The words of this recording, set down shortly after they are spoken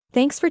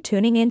Thanks for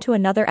tuning in to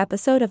another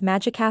episode of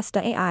Magicasta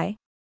AI.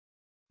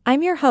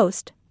 I'm your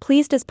host,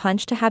 pleased as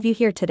punch to have you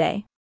here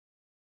today.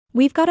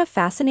 We've got a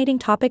fascinating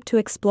topic to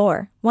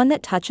explore, one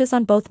that touches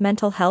on both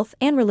mental health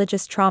and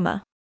religious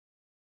trauma.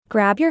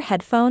 Grab your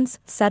headphones,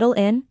 settle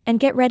in, and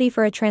get ready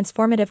for a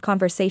transformative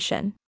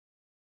conversation.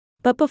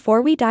 But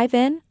before we dive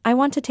in, I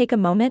want to take a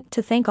moment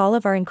to thank all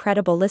of our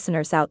incredible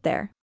listeners out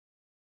there.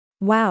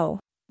 Wow.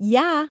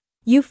 Yeah.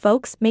 You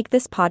folks make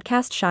this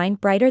podcast shine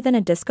brighter than a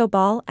disco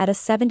ball at a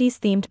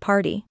 70s-themed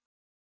party.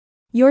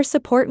 Your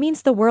support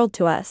means the world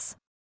to us.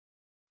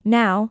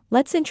 Now,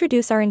 let's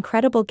introduce our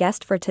incredible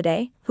guest for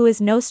today, who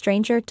is no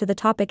stranger to the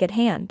topic at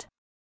hand.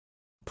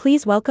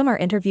 Please welcome our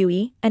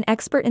interviewee, an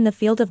expert in the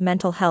field of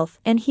mental health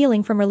and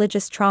healing from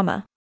religious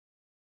trauma.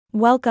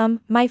 Welcome,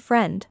 my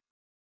friend.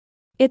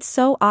 It's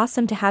so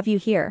awesome to have you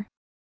here.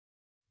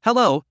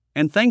 Hello,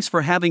 and thanks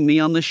for having me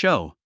on the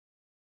show.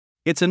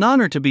 It's an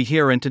honor to be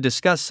here and to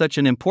discuss such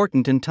an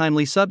important and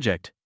timely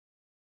subject.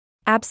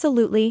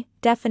 Absolutely,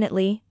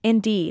 definitely,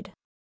 indeed.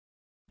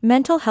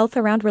 Mental health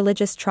around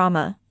religious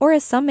trauma, or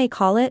as some may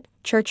call it,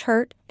 church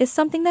hurt, is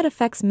something that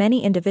affects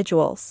many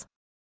individuals.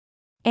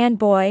 And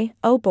boy,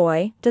 oh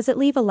boy, does it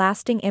leave a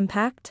lasting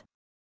impact.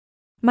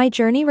 My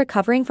journey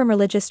recovering from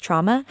religious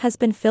trauma has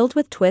been filled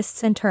with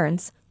twists and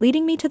turns,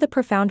 leading me to the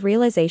profound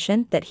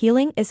realization that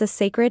healing is a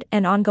sacred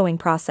and ongoing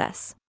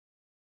process.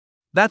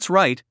 That's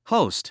right,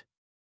 host.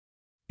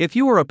 If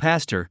you are a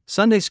pastor,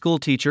 Sunday school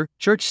teacher,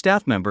 church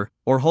staff member,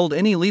 or hold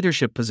any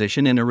leadership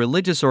position in a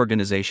religious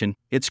organization,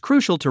 it's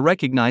crucial to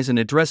recognize and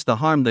address the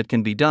harm that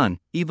can be done,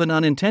 even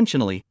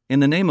unintentionally,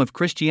 in the name of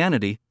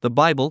Christianity, the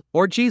Bible,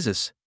 or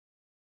Jesus.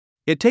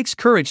 It takes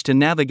courage to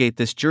navigate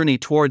this journey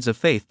towards a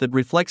faith that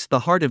reflects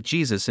the heart of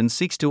Jesus and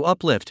seeks to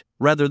uplift,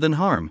 rather than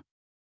harm.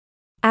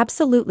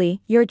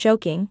 Absolutely, you're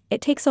joking,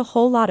 it takes a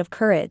whole lot of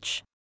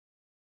courage.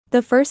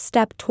 The first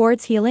step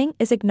towards healing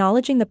is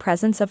acknowledging the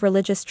presence of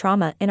religious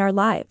trauma in our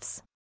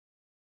lives.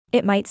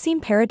 It might seem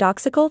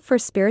paradoxical for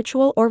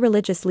spiritual or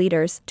religious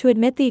leaders to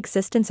admit the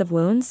existence of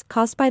wounds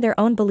caused by their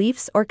own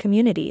beliefs or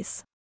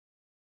communities.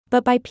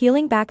 But by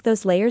peeling back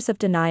those layers of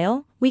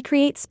denial, we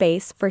create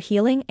space for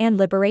healing and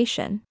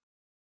liberation.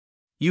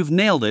 You've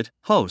nailed it,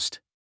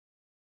 host.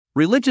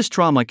 Religious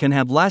trauma can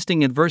have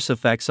lasting adverse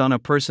effects on a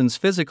person's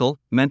physical,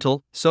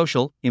 mental,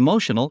 social,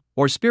 emotional,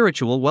 or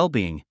spiritual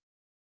well-being.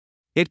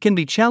 It can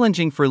be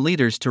challenging for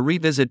leaders to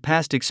revisit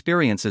past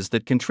experiences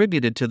that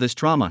contributed to this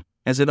trauma,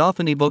 as it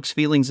often evokes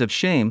feelings of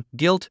shame,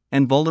 guilt,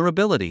 and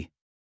vulnerability.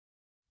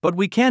 But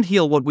we can't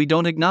heal what we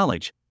don't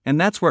acknowledge, and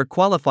that's where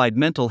qualified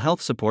mental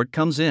health support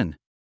comes in.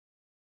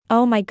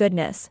 Oh my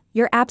goodness,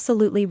 you're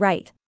absolutely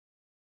right.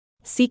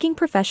 Seeking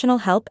professional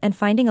help and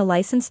finding a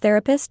licensed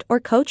therapist or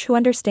coach who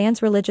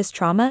understands religious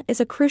trauma is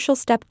a crucial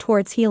step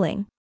towards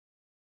healing.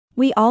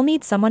 We all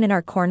need someone in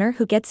our corner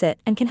who gets it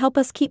and can help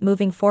us keep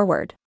moving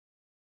forward.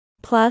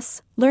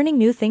 Plus, learning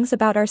new things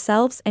about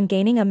ourselves and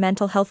gaining a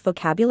mental health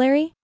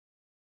vocabulary?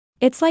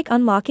 It's like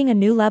unlocking a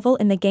new level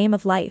in the game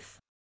of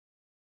life.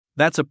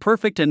 That's a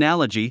perfect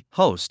analogy,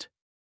 host.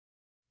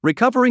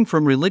 Recovering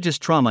from religious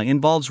trauma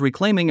involves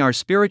reclaiming our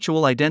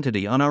spiritual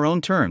identity on our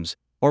own terms,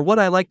 or what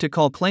I like to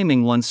call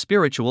claiming one's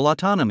spiritual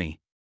autonomy.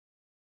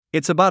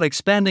 It's about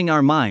expanding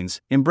our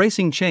minds,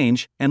 embracing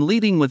change, and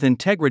leading with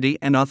integrity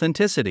and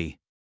authenticity.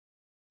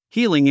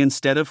 Healing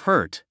instead of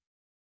hurt.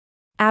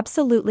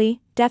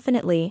 Absolutely,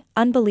 definitely,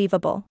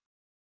 unbelievable.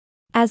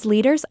 As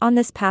leaders on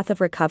this path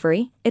of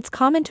recovery, it's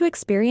common to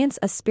experience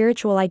a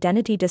spiritual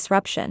identity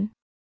disruption.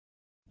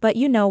 But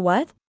you know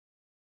what?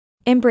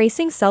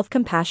 Embracing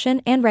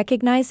self-compassion and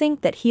recognizing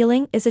that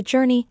healing is a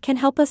journey can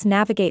help us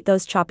navigate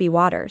those choppy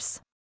waters.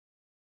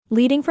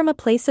 Leading from a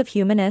place of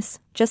humanness,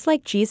 just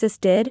like Jesus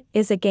did,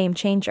 is a game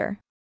changer.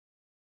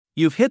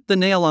 You've hit the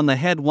nail on the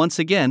head once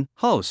again,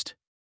 host.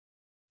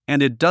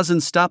 And it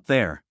doesn't stop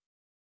there.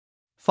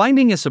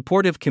 Finding a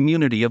supportive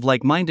community of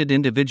like-minded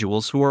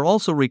individuals who are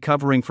also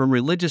recovering from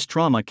religious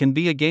trauma can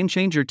be a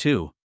game-changer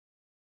too.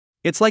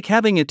 It's like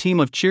having a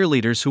team of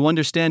cheerleaders who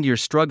understand your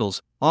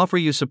struggles, offer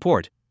you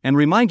support, and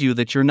remind you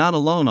that you're not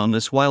alone on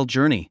this wild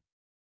journey.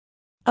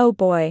 Oh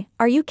boy,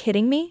 are you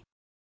kidding me?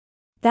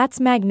 That's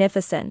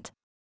magnificent.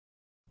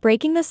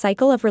 Breaking the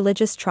cycle of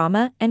religious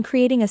trauma and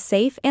creating a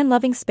safe and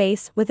loving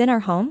space within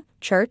our home,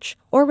 church,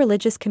 or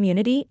religious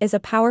community is a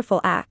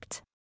powerful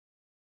act.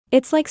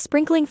 It's like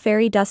sprinkling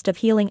fairy dust of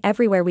healing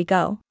everywhere we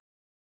go.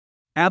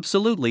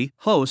 Absolutely,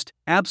 host,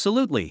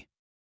 absolutely.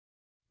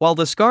 While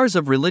the scars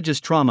of religious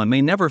trauma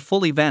may never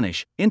fully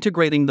vanish,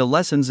 integrating the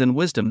lessons and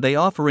wisdom they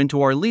offer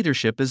into our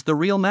leadership is the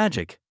real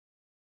magic.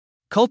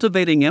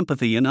 Cultivating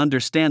empathy and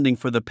understanding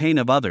for the pain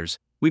of others,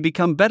 we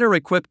become better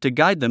equipped to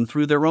guide them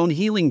through their own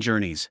healing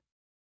journeys.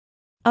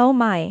 Oh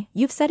my,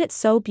 you've said it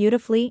so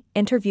beautifully,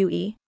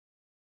 interviewee.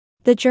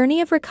 The journey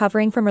of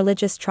recovering from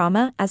religious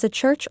trauma as a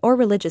church or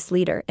religious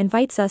leader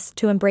invites us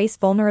to embrace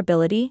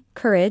vulnerability,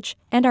 courage,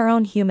 and our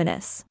own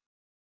humanness.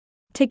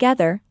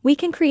 Together, we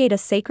can create a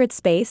sacred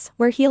space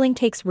where healing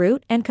takes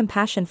root and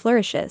compassion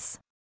flourishes.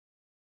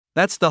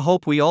 That's the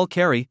hope we all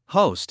carry,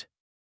 host.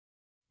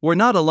 We're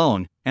not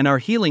alone, and our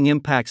healing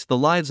impacts the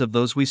lives of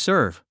those we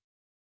serve.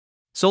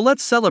 So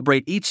let's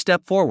celebrate each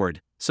step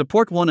forward,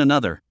 support one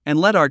another, and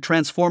let our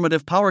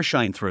transformative power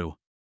shine through.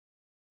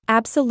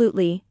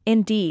 Absolutely,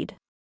 indeed.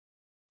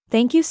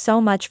 Thank you so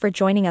much for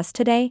joining us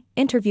today,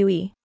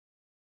 interviewee.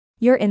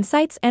 Your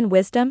insights and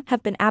wisdom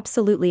have been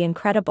absolutely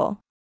incredible.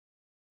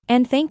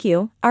 And thank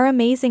you, our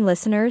amazing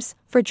listeners,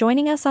 for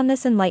joining us on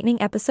this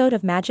enlightening episode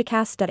of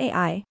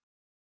Magicast.ai.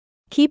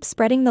 Keep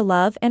spreading the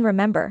love and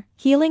remember,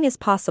 healing is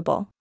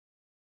possible.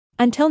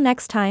 Until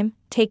next time,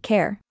 take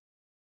care.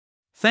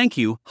 Thank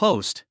you,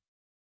 host.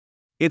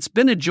 It's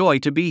been a joy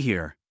to be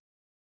here.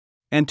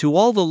 And to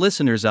all the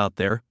listeners out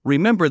there,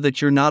 remember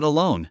that you're not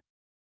alone.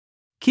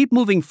 Keep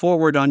moving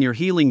forward on your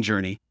healing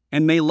journey,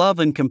 and may love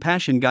and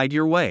compassion guide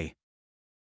your way.